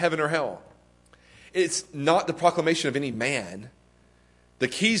gets into heaven or hell? It's not the proclamation of any man. The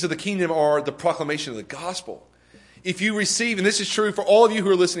keys of the kingdom are the proclamation of the gospel. If you receive, and this is true for all of you who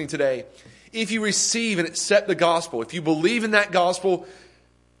are listening today, If you receive and accept the gospel, if you believe in that gospel,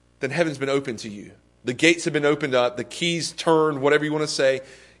 then heaven's been open to you. The gates have been opened up, the keys turned, whatever you want to say.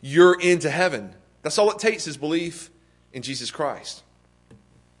 You're into heaven. That's all it takes is belief in Jesus Christ.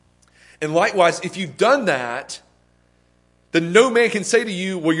 And likewise, if you've done that, then no man can say to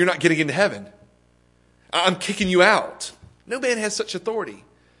you, well, you're not getting into heaven. I'm kicking you out. No man has such authority.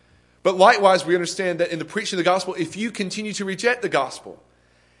 But likewise, we understand that in the preaching of the gospel, if you continue to reject the gospel,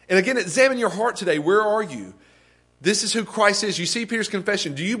 and again, examine your heart today. Where are you? This is who Christ is. You see Peter's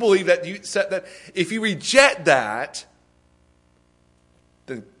confession. Do you believe that? Do you accept that? If you reject that,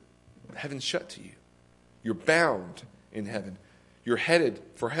 then heaven's shut to you. You're bound in heaven. You're headed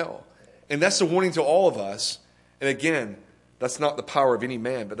for hell. And that's the warning to all of us. And again, that's not the power of any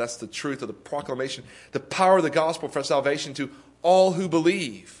man, but that's the truth of the proclamation, the power of the gospel for salvation to all who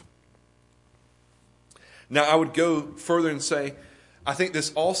believe. Now, I would go further and say, I think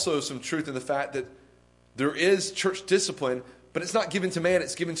there's also some truth in the fact that there is church discipline, but it's not given to man,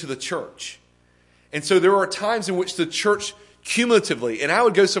 it's given to the church. And so there are times in which the church cumulatively, and I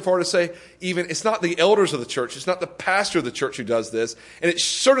would go so far to say even it's not the elders of the church, it's not the pastor of the church who does this, and it's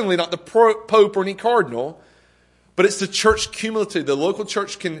certainly not the pope or any cardinal, but it's the church cumulatively. The local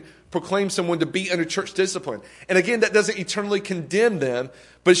church can proclaim someone to be under church discipline. And again, that doesn't eternally condemn them,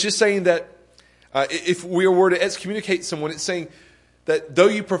 but it's just saying that if we were to excommunicate someone, it's saying that though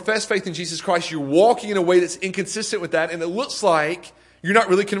you profess faith in Jesus Christ, you're walking in a way that's inconsistent with that, and it looks like you're not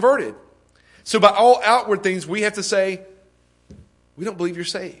really converted. So by all outward things, we have to say, we don't believe you're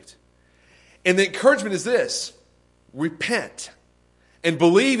saved. And the encouragement is this: repent. And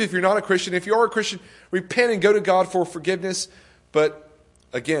believe if you're not a Christian. If you are a Christian, repent and go to God for forgiveness. But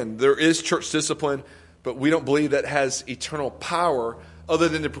again, there is church discipline, but we don't believe that has eternal power other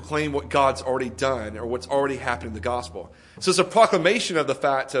than to proclaim what God's already done or what's already happened in the gospel. So it's a proclamation of the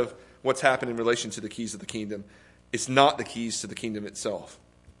fact of what's happened in relation to the keys of the kingdom. It's not the keys to the kingdom itself.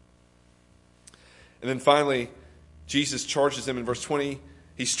 And then finally, Jesus charges them in verse 20.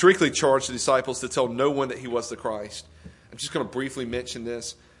 He strictly charged the disciples to tell no one that he was the Christ. I'm just going to briefly mention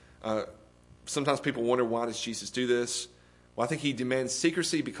this. Sometimes people wonder, why does Jesus do this? Well, I think he demands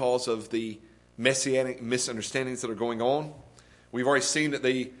secrecy because of the messianic misunderstandings that are going on. We've already seen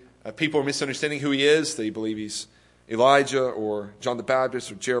that people are misunderstanding who he is. They believe he's Elijah or John the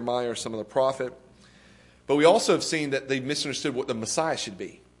Baptist or Jeremiah or some other prophet. But we also have seen that they misunderstood what the Messiah should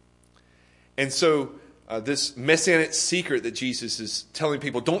be. And so this messianic secret that Jesus is telling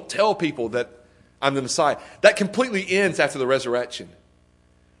people, don't tell people that I'm the Messiah, that completely ends after the resurrection.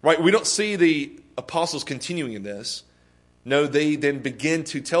 Right? We don't see the apostles continuing in this. No, they then begin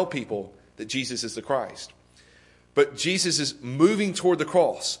to tell people that Jesus is the Christ. But Jesus is moving toward the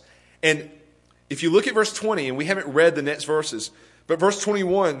cross. And if you look at verse 20, and we haven't read the next verses, but verse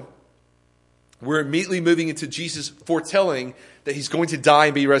 21, we're immediately moving into Jesus foretelling that he's going to die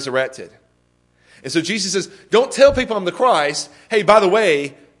and be resurrected. And so Jesus says, don't tell people I'm the Christ. Hey, by the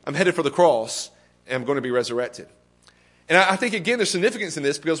way, I'm headed for the cross and I'm going to be resurrected. And I think, again, there's significance in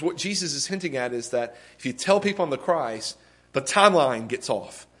this because what Jesus is hinting at is that if you tell people I'm the Christ, the timeline gets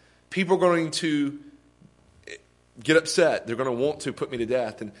off. People are going to get upset. They're going to want to put me to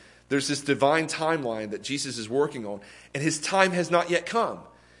death. And there's this divine timeline that Jesus is working on. And his time has not yet come.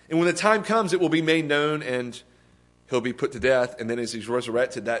 And when the time comes, it will be made known and he'll be put to death. And then as he's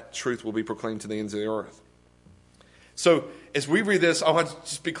resurrected, that truth will be proclaimed to the ends of the earth. So as we read this, I want to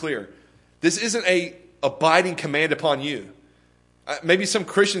just be clear. This isn't a abiding command upon you. Maybe some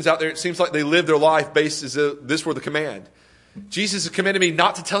Christians out there, it seems like they live their life based as if this were the command. Jesus has commanded me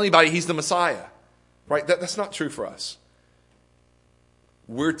not to tell anybody he's the Messiah. Right? That's not true for us.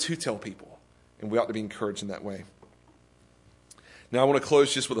 We're to tell people, and we ought to be encouraged in that way. Now I want to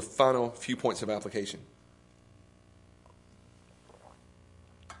close just with a final few points of application.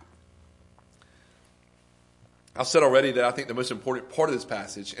 I've said already that I think the most important part of this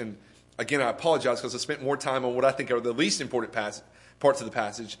passage, and again I apologize because I spent more time on what I think are the least important parts of the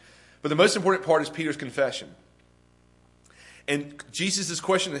passage, but the most important part is Peter's confession. And Jesus'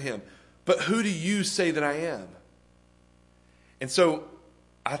 question to him, but who do you say that I am? And so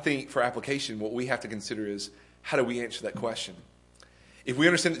I think for application, what we have to consider is, how do we answer that question? If we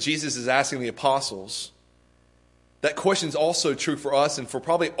understand that Jesus is asking the apostles, that question is also true for us and for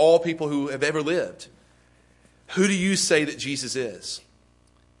probably all people who have ever lived. Who do you say that Jesus is?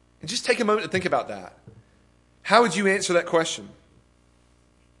 And just take a moment to think about that. How would you answer that question?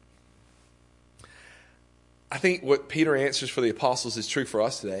 I think what Peter answers for the apostles is true for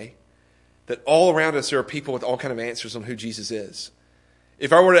us today. That all around us there are people with all kinds of answers on who Jesus is.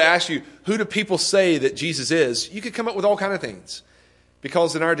 If I were to ask you, who do people say that Jesus is? You could come up with all kinds of things.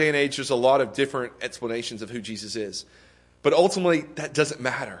 Because in our day and age, there's a lot of different explanations of who Jesus is. But ultimately, that doesn't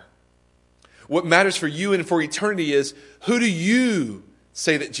matter. What matters for you and for eternity is, who do you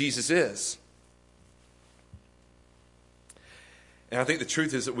say that Jesus is? And I think the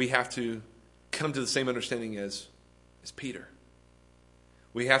truth is that we have to come to the same understanding as Peter.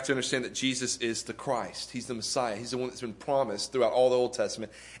 We have to understand that Jesus is the Christ. He's the Messiah. He's the one that's been promised throughout all the Old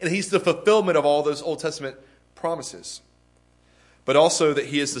Testament. And he's the fulfillment of all those Old Testament promises. But also that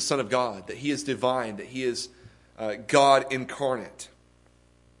he is the Son of God, that he is divine, that he is God incarnate.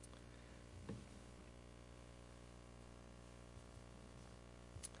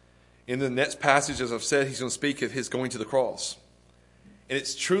 In the next passage, as I've said, he's going to speak of his going to the cross. And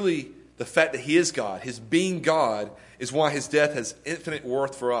it's truly the fact that he is God, his being God, is why his death has infinite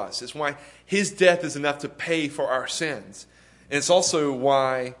worth for us. It's why his death is enough to pay for our sins. And it's also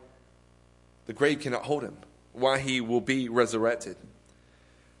why the grave cannot hold him, why he will be resurrected.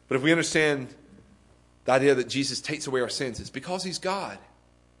 But if we understand the idea that Jesus takes away our sins, it's because he's God.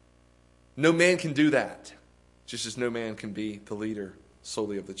 No man can do that, just as no man can be the leader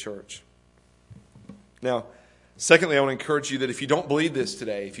solely of the church. Now, secondly, I want to encourage you that if you don't believe this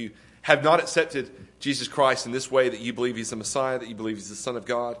today, if you have not accepted Jesus Christ in this way, that you believe he's the Messiah, that you believe he's the Son of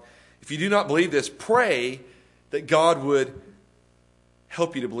God, if you do not believe this, pray that God would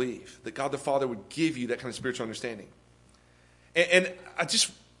help you to believe, that God the Father would give you that kind of spiritual understanding. And I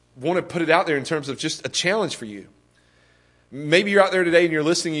just want to put it out there in terms of just a challenge for you. Maybe you're out there today and you're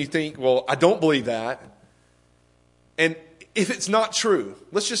listening and you think, well, I don't believe that. And if it's not true,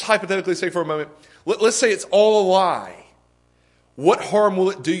 let's just hypothetically say for a moment, let's say it's all a lie. What harm will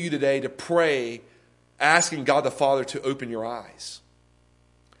it do you today to pray, asking God the Father to open your eyes?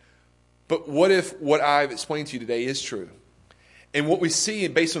 But what if what I've explained to you today is true? And what we see,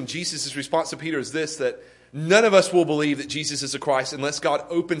 based on Jesus' response to Peter, is this, that none of us will believe that Jesus is the Christ unless God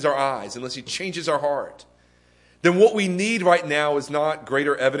opens our eyes, unless he changes our heart. Then what we need right now is not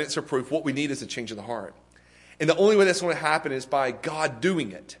greater evidence or proof. What we need is a change in the heart. And the only way that's going to happen is by God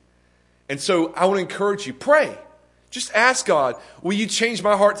doing it. And so I want to encourage you, pray. Just ask God, will you change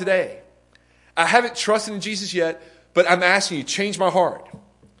my heart today? I haven't trusted in Jesus yet, but I'm asking you, change my heart.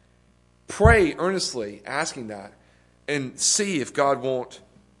 Pray earnestly, asking that, and see if God won't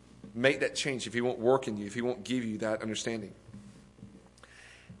make that change, if he won't work in you, if he won't give you that understanding.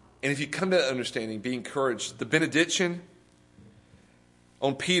 And if you come to that understanding, be encouraged. The benediction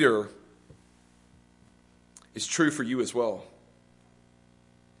on Peter is true for you as well.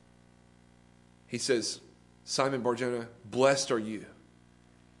 He says, Simon Bar-Jonah, blessed are you.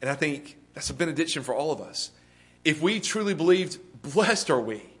 And I think that's a benediction for all of us. If we truly believed, blessed are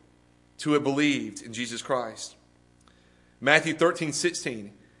we to have believed in Jesus Christ. Matthew 13:16,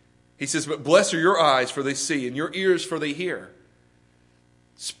 he says, but blessed are your eyes, for they see, and your ears, for they hear.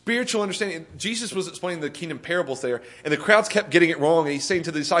 Spiritual understanding. Jesus was explaining the kingdom parables there, and the crowds kept getting it wrong, and he's saying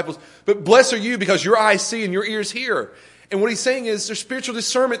to the disciples, but blessed are you because your eyes see and your ears hear. And what he's saying is there's spiritual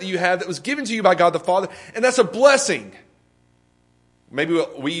discernment that you have that was given to you by God the Father, and that's a blessing. Maybe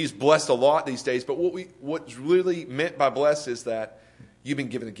we use blessed a lot these days, but what's really meant by blessed is that you've been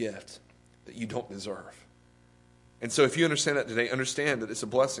given a gift that you don't deserve. And so if you understand that today, understand that it's a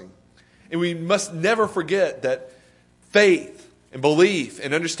blessing. And we must never forget that faith and belief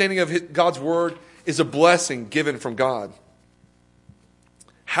and understanding of God's word is a blessing given from God.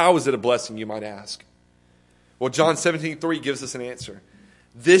 How is it a blessing, you might ask? Well, John 17:3 gives us an answer.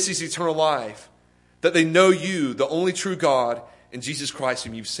 This is eternal life, that they know you, the only true God, and Jesus Christ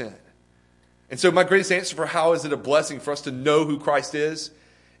whom you've sent. And so my greatest answer for how is it a blessing for us to know who Christ is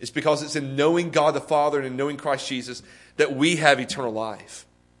because it's in knowing God the Father and in knowing Christ Jesus that we have eternal life.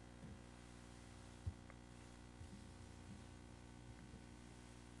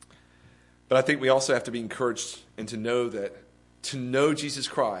 But I think we also have to be encouraged and to know that to know Jesus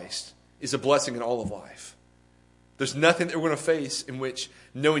Christ is a blessing in all of life. There's nothing that we're going to face in which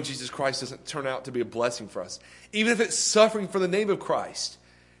knowing Jesus Christ doesn't turn out to be a blessing for us. Even if it's suffering for the name of Christ,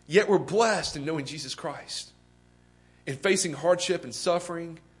 yet we're blessed in knowing Jesus Christ. In facing hardship and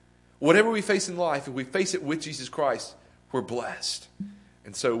suffering, whatever we face in life, if we face it with Jesus Christ, we're blessed.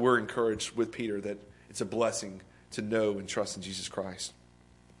 And so we're encouraged with Peter that it's a blessing to know and trust in Jesus Christ.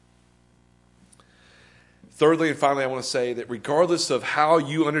 Thirdly and finally, I want to say that regardless of how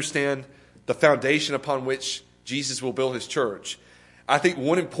you understand the foundation upon which Jesus will build his church, I think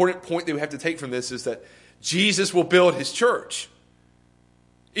one important point that we have to take from this is that Jesus will build his church.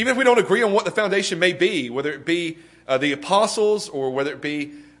 Even if we don't agree on what the foundation may be, whether it be the apostles or whether it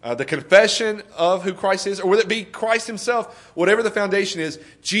be the confession of who Christ is, or whether it be Christ himself, whatever the foundation is,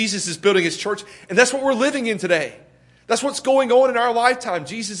 Jesus is building his church. And that's what we're living in today. That's what's going on in our lifetime.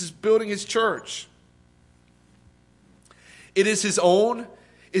 Jesus is building his church. It is his own.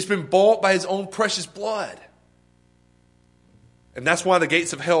 It's been bought by his own precious blood. And that's why the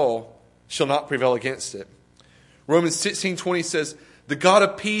gates of hell shall not prevail against it. Romans 16:20 says, the God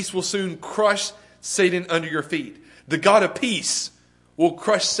of peace will soon crush Satan under your feet. The God of peace will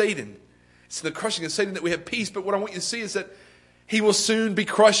crush Satan. It's in the crushing of Satan that we have peace. But what I want you to see is that he will soon be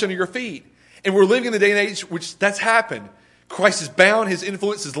crushed under your feet. And we're living in the day and age which that's happened. Christ is bound. His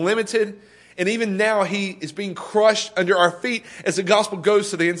influence is limited. And even now he is being crushed under our feet as the gospel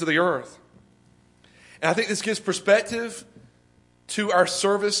goes to the ends of the earth. And I think this gives perspective to our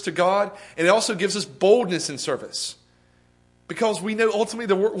service to God. And it also gives us boldness in service. Because we know ultimately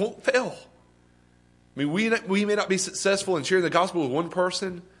the work won't fail. I mean, we may not be successful in sharing the gospel with one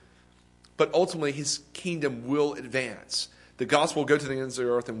person, but ultimately his kingdom will advance. The gospel will go to the ends of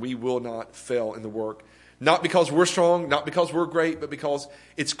the earth and we will not fail in the work. Not because we're strong, not because we're great, but because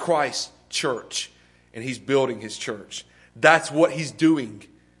it's Christ's church and he's building his church. That's what he's doing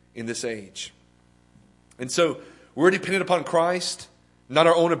in this age. And so we're dependent upon Christ, not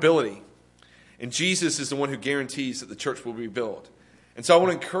our own ability. And Jesus is the one who guarantees that the church will be built. And so I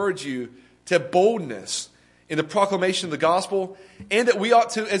want to encourage you to have boldness in the proclamation of the gospel, and that we ought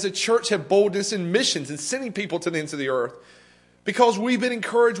to, as a church, have boldness in missions and sending people to the ends of the earth. Because we've been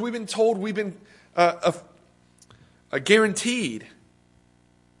encouraged, we've been told, we've been guaranteed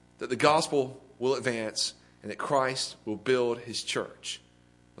that the gospel will advance and that Christ will build his church.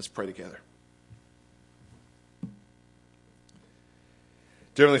 Let's pray together.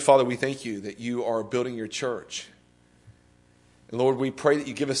 Dear Heavenly Father, we thank you that you are building your church. And Lord, we pray that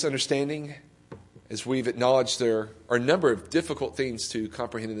you give us understanding as we've acknowledged there are a number of difficult things to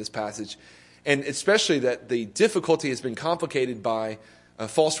comprehend in this passage. And especially that the difficulty has been complicated by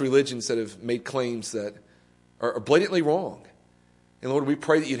false religions that have made claims that are blatantly wrong. And Lord, we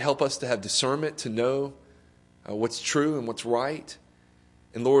pray that you'd help us to have discernment, to know what's true and what's right.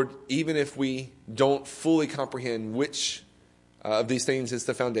 And Lord, even if we don't fully comprehend which of these things is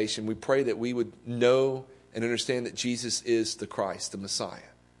the foundation, we pray that we would know and understand that Jesus is the Christ, the Messiah,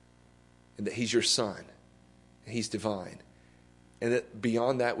 and that he's your Son, and he's divine. And that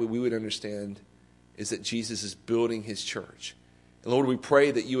beyond that, what we would understand is that Jesus is building his church. And Lord, we pray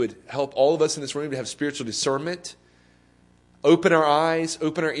that you would help all of us in this room to have spiritual discernment, open our eyes,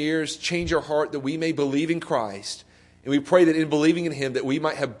 open our ears, change our heart, that we may believe in Christ. And we pray that in believing in him, that we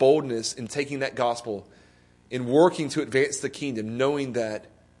might have boldness in taking that gospel, in working to advance the kingdom, knowing that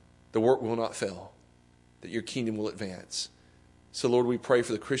the work will not fail, that your kingdom will advance. So Lord, we pray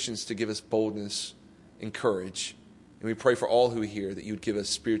for the Christians to give us boldness and courage. And we pray for all who are here that you would give us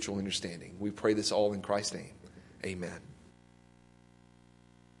spiritual understanding. We pray this all in Christ's name. Amen.